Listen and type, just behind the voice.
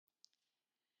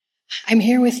I'm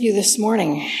here with you this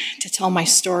morning to tell my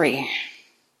story.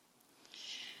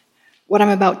 What I'm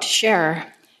about to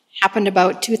share happened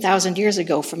about 2,000 years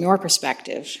ago from your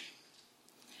perspective.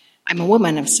 I'm a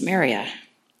woman of Samaria.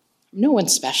 No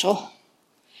one's special.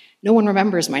 No one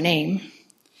remembers my name.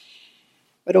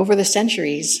 But over the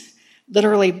centuries,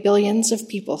 literally billions of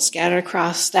people scattered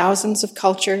across thousands of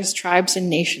cultures, tribes, and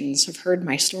nations have heard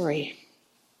my story.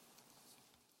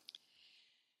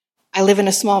 I live in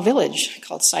a small village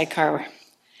called Sychar.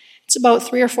 It's about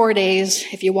 3 or 4 days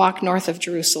if you walk north of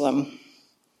Jerusalem.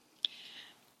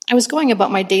 I was going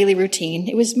about my daily routine.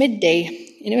 It was midday,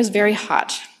 and it was very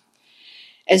hot.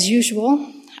 As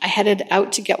usual, I headed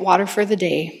out to get water for the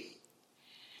day.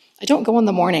 I don't go in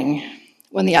the morning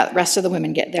when the rest of the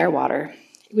women get their water.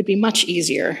 It would be much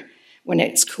easier when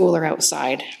it's cooler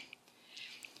outside.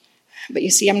 But you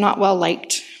see, I'm not well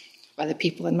liked by the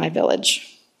people in my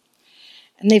village.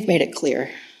 And they've made it clear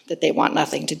that they want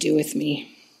nothing to do with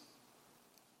me.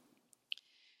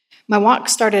 My walk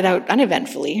started out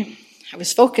uneventfully. I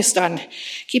was focused on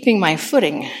keeping my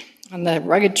footing on the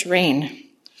rugged terrain,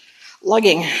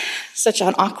 lugging such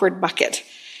an awkward bucket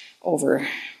over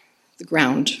the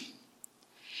ground.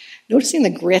 Noticing the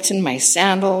grit in my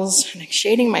sandals,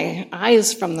 shading my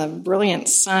eyes from the brilliant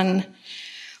sun,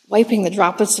 wiping the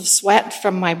droplets of sweat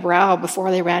from my brow before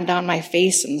they ran down my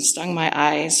face and stung my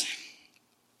eyes.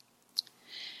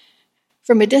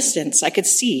 From a distance, I could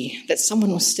see that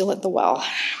someone was still at the well.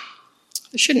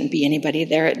 There shouldn't be anybody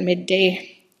there at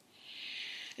midday.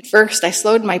 At first, I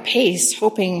slowed my pace,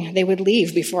 hoping they would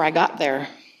leave before I got there.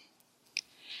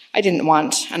 I didn't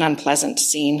want an unpleasant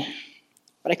scene,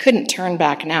 but I couldn't turn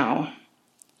back now.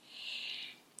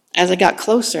 As I got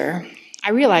closer, I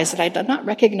realized that I did not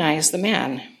recognize the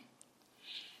man.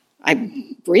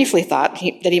 I briefly thought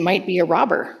that he might be a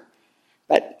robber,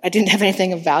 but I didn't have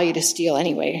anything of value to steal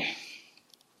anyway.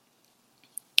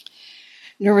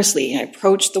 Nervously, I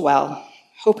approached the well,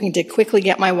 hoping to quickly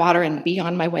get my water and be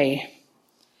on my way.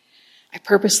 I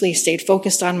purposely stayed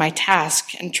focused on my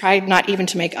task and tried not even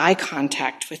to make eye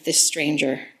contact with this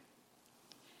stranger.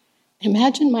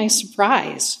 Imagine my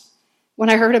surprise when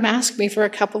I heard him ask me for a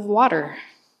cup of water.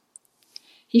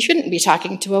 He shouldn't be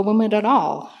talking to a woman at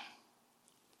all.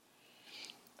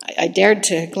 I dared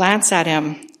to glance at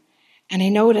him, and I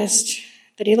noticed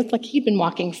that he looked like he'd been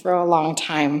walking for a long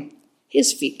time,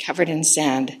 his feet covered in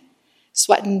sand,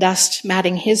 sweat and dust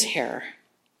matting his hair.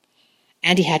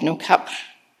 And he had no cup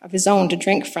of his own to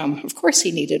drink from. Of course he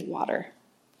needed water.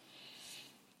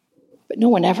 But no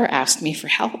one ever asked me for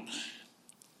help.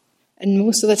 And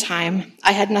most of the time,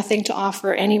 I had nothing to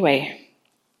offer anyway.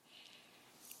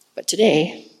 But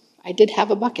today, I did have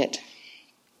a bucket,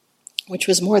 which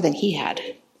was more than he had.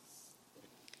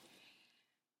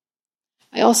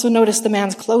 I also noticed the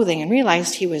man's clothing and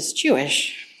realized he was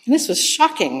Jewish. And this was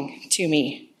shocking to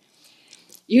me.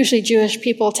 Usually Jewish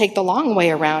people take the long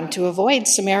way around to avoid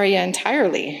Samaria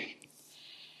entirely.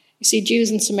 You see,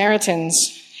 Jews and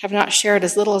Samaritans have not shared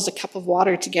as little as a cup of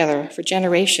water together for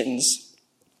generations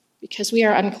because we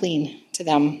are unclean to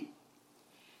them.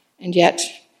 And yet,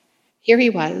 here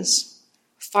he was,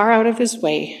 far out of his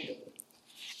way,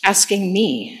 asking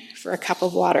me for a cup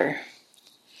of water.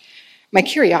 My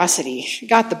curiosity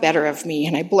got the better of me,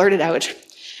 and I blurted out,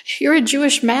 "You're a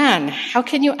Jewish man. How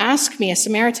can you ask me, a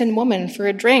Samaritan woman, for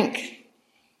a drink?"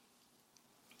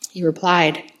 He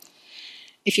replied,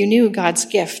 "If you knew God's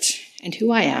gift and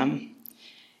who I am,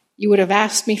 you would have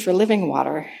asked me for living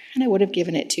water, and I would have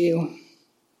given it to you."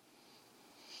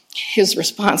 His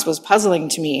response was puzzling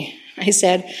to me. I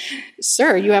said,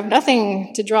 "Sir, you have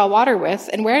nothing to draw water with,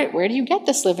 and where do you get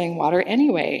this living water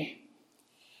anyway?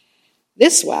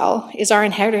 This well is our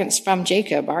inheritance from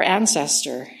Jacob, our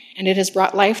ancestor, and it has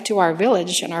brought life to our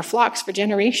village and our flocks for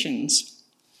generations.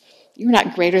 You're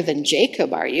not greater than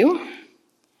Jacob, are you?"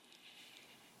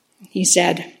 He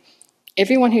said,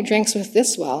 "Everyone who drinks with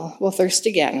this well will thirst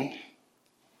again.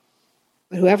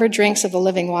 But whoever drinks of the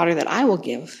living water that I will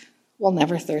give will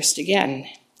never thirst again.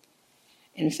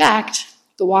 In fact,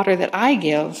 the water that I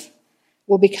give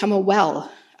will become a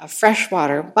well of fresh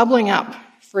water bubbling up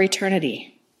for eternity."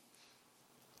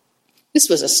 This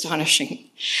was astonishing.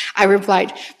 I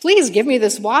replied, "Please give me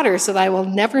this water so that I will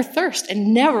never thirst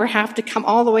and never have to come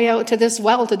all the way out to this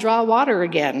well to draw water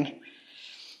again."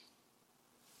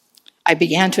 I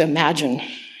began to imagine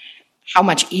how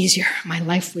much easier my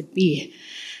life would be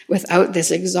without this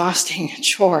exhausting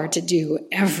chore to do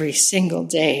every single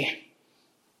day.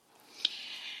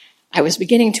 I was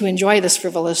beginning to enjoy this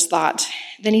frivolous thought.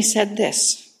 Then he said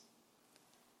this,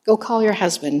 "Go call your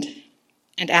husband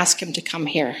and ask him to come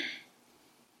here."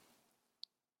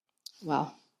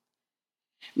 Well,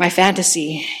 My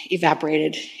fantasy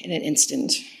evaporated in an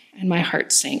instant, and my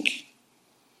heart sank.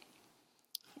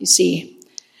 You see,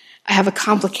 I have a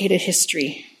complicated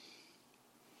history.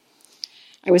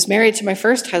 I was married to my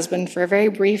first husband for a very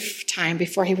brief time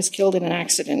before he was killed in an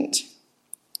accident.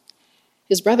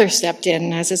 His brother stepped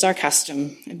in, as is our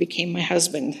custom, and became my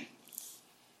husband.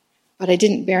 But I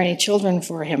didn't bear any children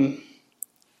for him.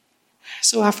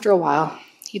 So after a while,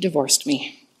 he divorced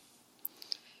me.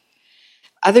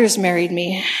 Others married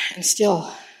me, and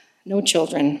still no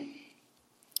children.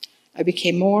 I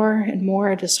became more and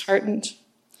more disheartened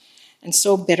and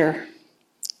so bitter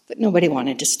that nobody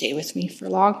wanted to stay with me for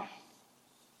long.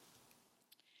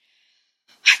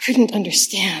 I couldn't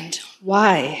understand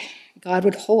why God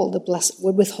would withhold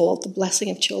the blessing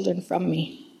of children from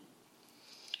me.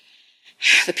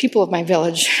 The people of my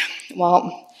village,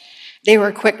 well, they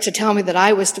were quick to tell me that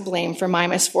I was to blame for my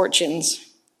misfortunes.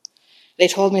 They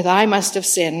told me that I must have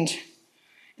sinned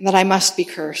and that I must be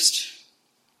cursed.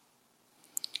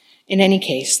 In any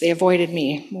case, they avoided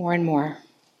me more and more.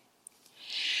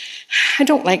 I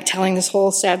don't like telling this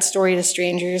whole sad story to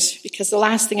strangers because the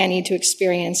last thing I need to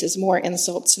experience is more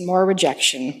insults and more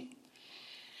rejection.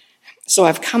 So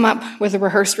I've come up with a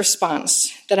rehearsed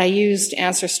response that I use to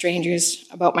answer strangers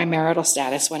about my marital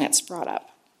status when it's brought up.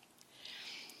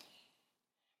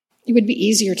 It would be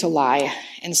easier to lie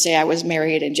and say I was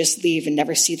married and just leave and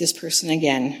never see this person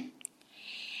again.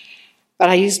 But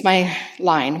I used my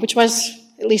line, which was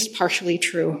at least partially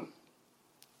true.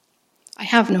 I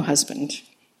have no husband.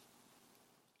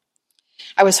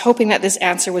 I was hoping that this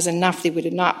answer was enough that we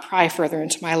did not pry further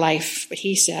into my life, but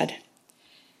he said,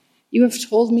 "You have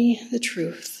told me the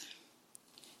truth.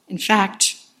 In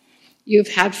fact, you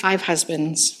have had 5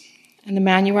 husbands, and the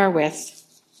man you are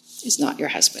with is not your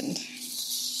husband."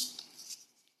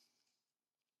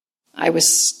 I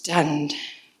was stunned.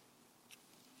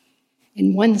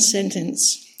 In one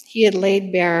sentence, he had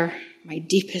laid bare my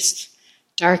deepest,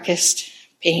 darkest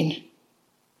pain.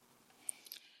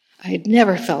 I had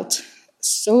never felt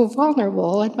so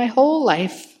vulnerable in my whole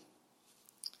life.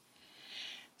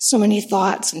 So many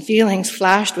thoughts and feelings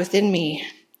flashed within me,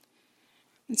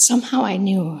 and somehow I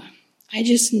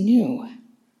just knew,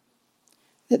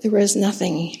 that there was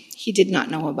nothing he did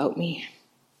not know about me.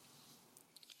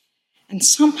 And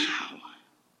somehow,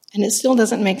 and it still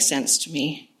doesn't make sense to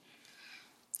me,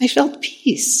 I felt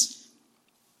peace.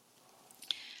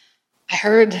 I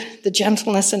heard the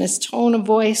gentleness in his tone of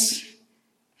voice,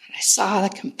 and I saw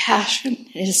the compassion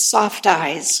in his soft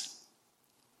eyes.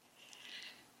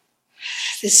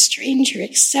 This stranger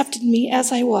accepted me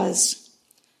as I was,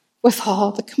 with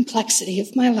all the complexity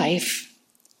of my life,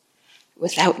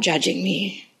 without judging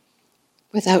me,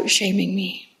 without shaming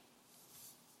me.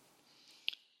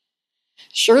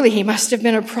 Surely he must have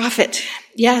been a prophet.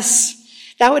 Yes,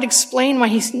 that would explain why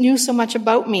he knew so much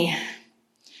about me.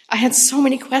 I had so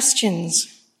many questions.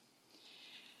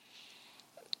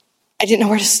 I didn't know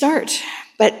where to start.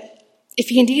 But if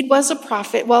he indeed was a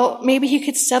prophet, well, maybe he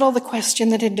could settle the question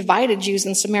that had divided Jews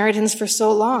and Samaritans for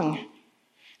so long.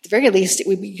 At the very least, it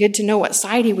would be good to know what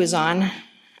side he was on.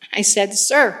 I said,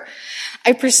 "Sir,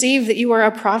 I perceive that you are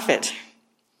a prophet.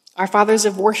 Our fathers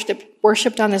have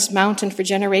worshipped on this mountain for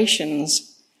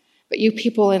generations, but you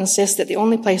people insist that the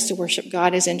only place to worship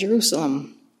God is in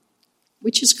Jerusalem.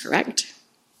 Which is correct?"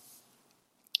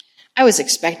 I was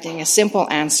expecting a simple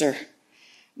answer: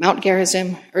 Mount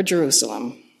Gerizim or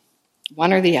Jerusalem,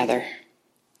 one or the other.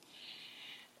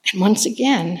 And once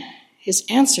again, his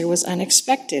answer was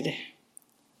unexpected.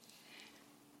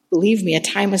 "Believe me, a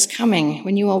time is coming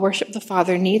when you will worship the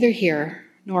Father neither here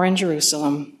nor in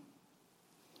Jerusalem."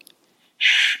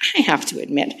 I have to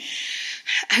admit,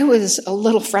 I was a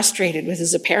little frustrated with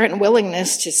his apparent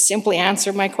willingness to simply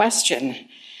answer my question.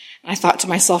 I thought to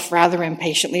myself rather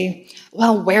impatiently,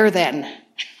 "Well, where then?"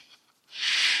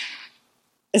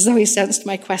 As though he sensed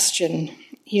my question,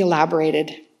 he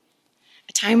elaborated,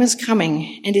 "A time is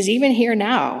coming, and is even here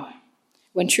now,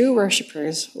 when true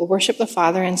worshipers will worship the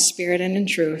Father in spirit and in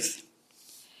truth.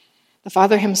 The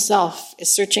Father himself is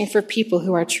searching for people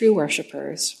who are true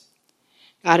worshipers.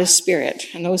 God is spirit,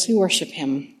 and those who worship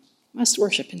him must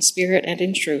worship in spirit and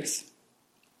in truth."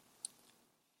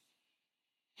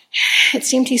 It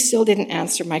seemed he still didn't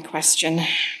answer my question.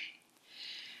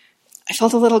 I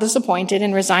felt a little disappointed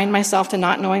and resigned myself to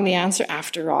not knowing the answer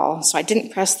after all, so I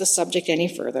didn't press the subject any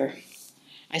further.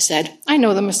 I said, "I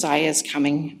know the Messiah is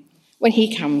coming. When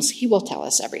he comes, he will tell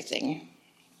us everything."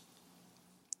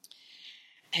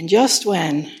 And just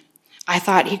when I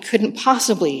thought he couldn't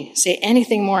possibly say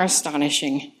anything more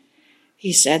astonishing,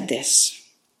 he said this: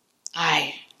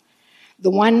 "I, the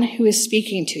one who is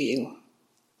speaking to you,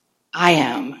 I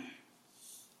am."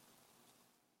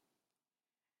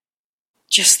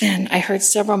 Just then, I heard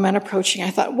several men approaching.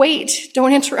 I thought, wait,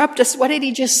 don't interrupt us. What did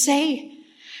he just say?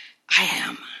 I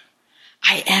am.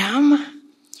 I am.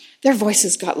 Their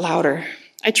voices got louder.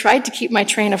 I tried to keep my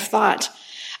train of thought.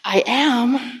 I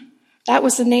am. That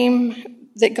was the name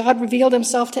that God revealed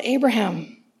himself to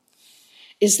Abraham.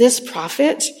 Is this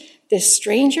prophet, this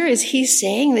stranger, is he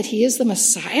saying that he is the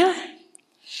Messiah?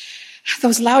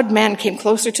 Those loud men came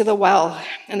closer to the well,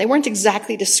 and they weren't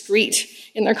exactly discreet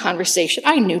in their conversation.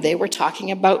 I knew they were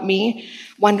talking about me,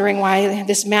 wondering why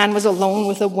this man was alone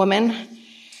with a woman,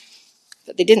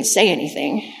 but they didn't say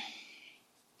anything.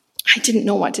 I didn't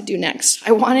know what to do next.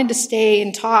 I wanted to stay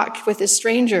and talk with this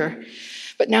stranger,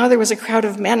 but now there was a crowd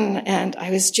of men, and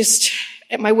I was just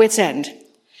at my wit's end.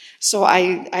 So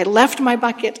I left my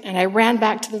bucket, and I ran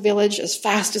back to the village as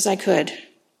fast as I could.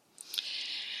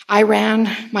 I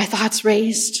ran, my thoughts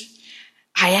raced.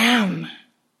 I am.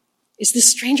 Is this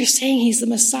stranger saying he's the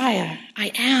Messiah?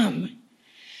 I am.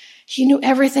 He knew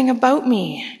everything about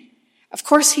me. Of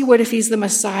course he would if he's the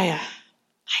Messiah.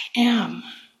 I am.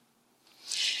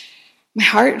 My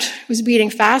heart was beating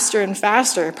faster and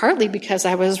faster, partly because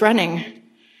I was running,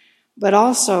 but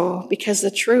also because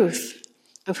the truth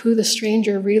of who the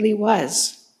stranger really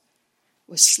was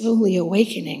slowly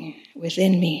awakening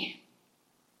within me.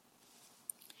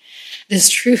 This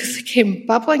truth came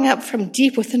bubbling up from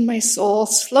deep within my soul,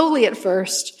 slowly at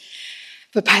first,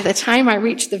 but by the time I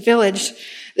reached the village,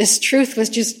 this truth was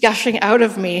just gushing out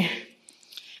of me.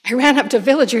 I ran up to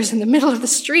villagers in the middle of the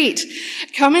street.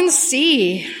 Come and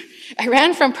see. I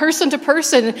ran from person to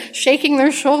person, shaking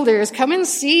their shoulders. Come and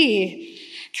see.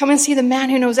 Come and see the man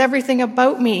who knows everything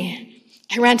about me.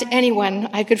 I ran to anyone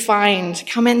I could find.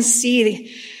 Come and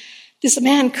see. This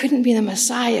man couldn't be the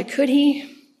Messiah, could he?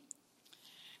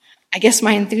 I guess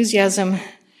my enthusiasm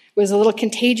was a little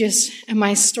contagious, and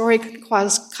my story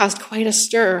caused quite a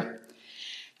stir,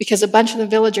 because a bunch of the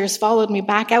villagers followed me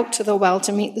back out to the well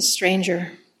to meet the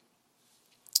stranger.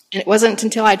 And it wasn't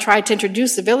until I tried to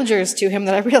introduce the villagers to him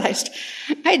that I realized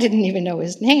I didn't even know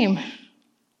his name.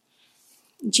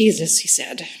 Jesus, he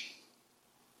said.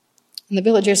 And the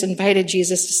villagers invited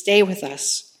Jesus to stay with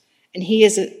us, and he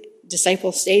as a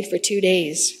disciple stayed for 2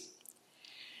 days.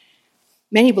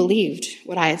 Many believed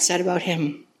what I had said about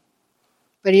him,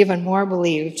 but even more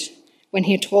believed when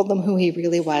he told them who he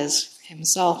really was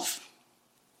himself.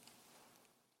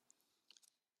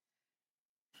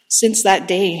 Since that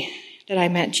day that I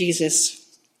met Jesus,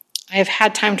 I have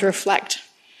had time to reflect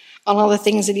on all the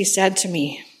things that he said to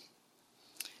me.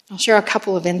 I'll share a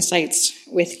couple of insights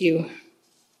with you.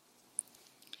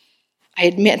 I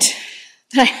admit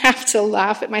that I have to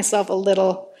laugh at myself a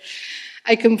little.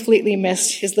 I completely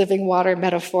missed his living water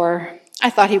metaphor.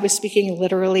 I thought he was speaking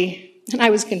literally, and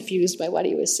I was confused by what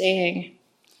he was saying.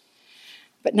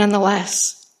 But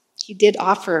nonetheless, he did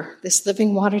offer this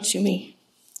living water to me.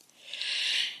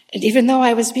 And even though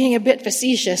I was being a bit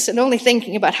facetious and only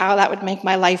thinking about how that would make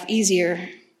my life easier,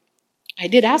 I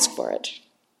did ask for it.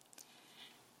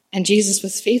 And Jesus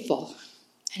was faithful,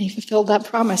 and he fulfilled that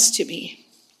promise to me.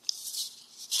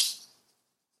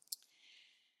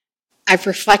 I've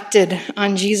reflected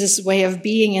on Jesus' way of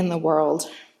being in the world.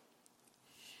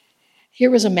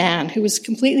 Here was a man who was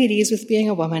completely at ease with being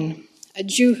a woman, a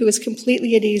Jew who was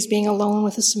completely at ease being alone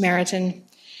with a Samaritan,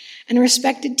 and a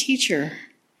respected teacher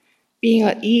being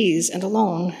at ease and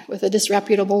alone with a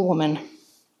disreputable woman.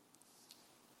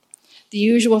 The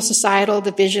usual societal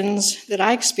divisions that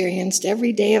I experienced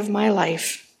every day of my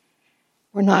life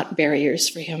were not barriers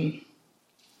for him.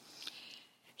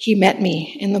 He met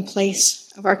me in the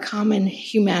place of our common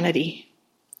humanity.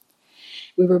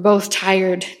 We were both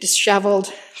tired,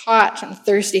 disheveled, hot, and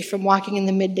thirsty from walking in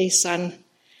the midday sun,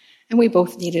 and we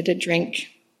both needed a drink.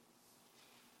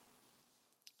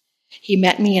 He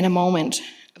met me in a moment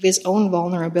of his own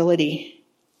vulnerability,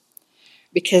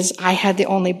 because I had the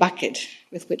only bucket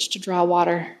with which to draw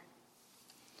water.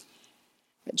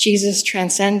 But Jesus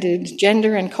transcended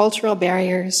gender and cultural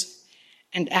barriers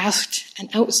and asked an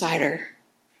outsider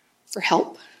for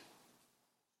help.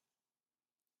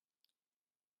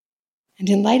 And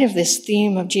in light of this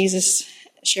theme of Jesus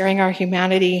sharing our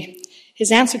humanity,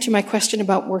 his answer to my question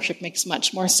about worship makes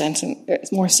much more sense.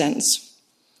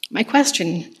 My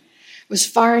question was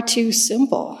far too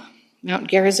simple. Mount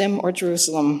Gerizim or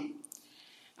Jerusalem.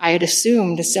 I had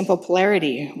assumed a simple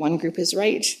polarity. One group is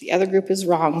right, the other group is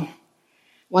wrong.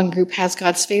 One group has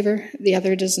God's favor, the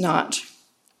other does not.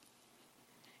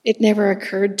 It never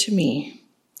occurred to me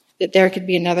that there could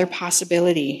be another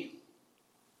possibility.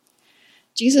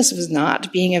 Jesus was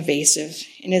not being evasive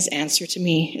in his answer to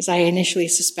me, as I initially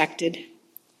suspected.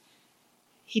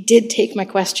 He did take my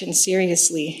question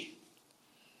seriously,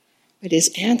 but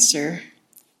his answer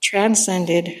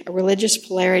transcended a religious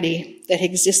polarity that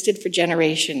existed for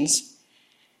generations.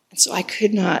 And so I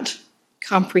could not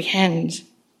comprehend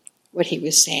what he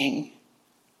was saying.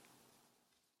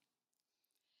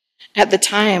 At the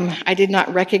time, I did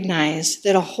not recognize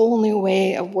that a whole new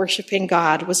way of worshiping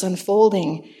God was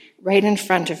unfolding right in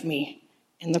front of me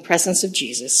in the presence of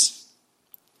Jesus.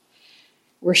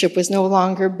 Worship was no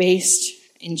longer based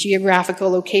in geographical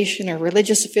location or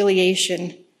religious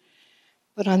affiliation,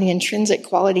 but on the intrinsic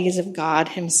qualities of God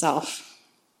himself.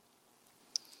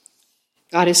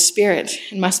 God is spirit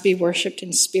and must be worshipped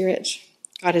in spirit.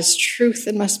 God is truth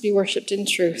and must be worshipped in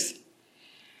truth.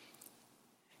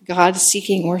 God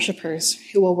seeking worshipers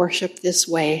who will worship this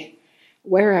way,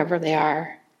 wherever they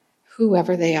are,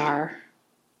 whoever they are,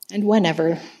 and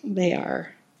whenever they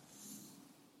are.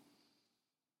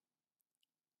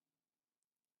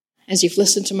 As you've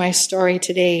listened to my story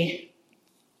today,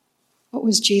 what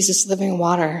was Jesus' living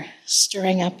water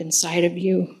stirring up inside of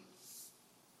you?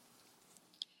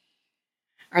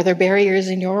 Are there barriers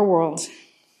in your world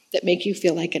that make you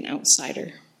feel like an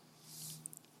outsider?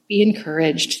 Be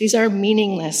encouraged. These are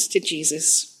meaningless to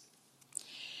Jesus.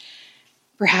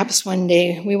 Perhaps one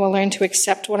day we will learn to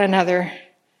accept one another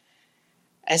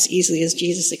as easily as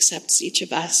Jesus accepts each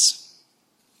of us.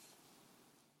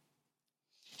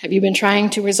 Have you been trying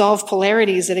to resolve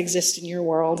polarities that exist in your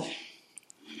world?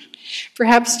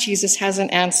 Perhaps Jesus has an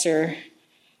answer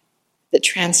that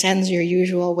transcends your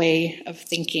usual way of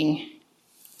thinking.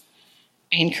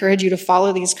 I encourage you to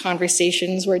follow these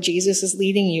conversations where Jesus is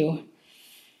leading you.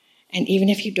 And even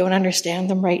if you don't understand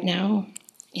them right now,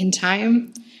 in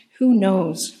time, who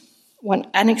knows what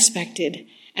unexpected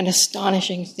and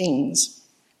astonishing things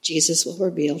Jesus will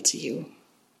reveal to you.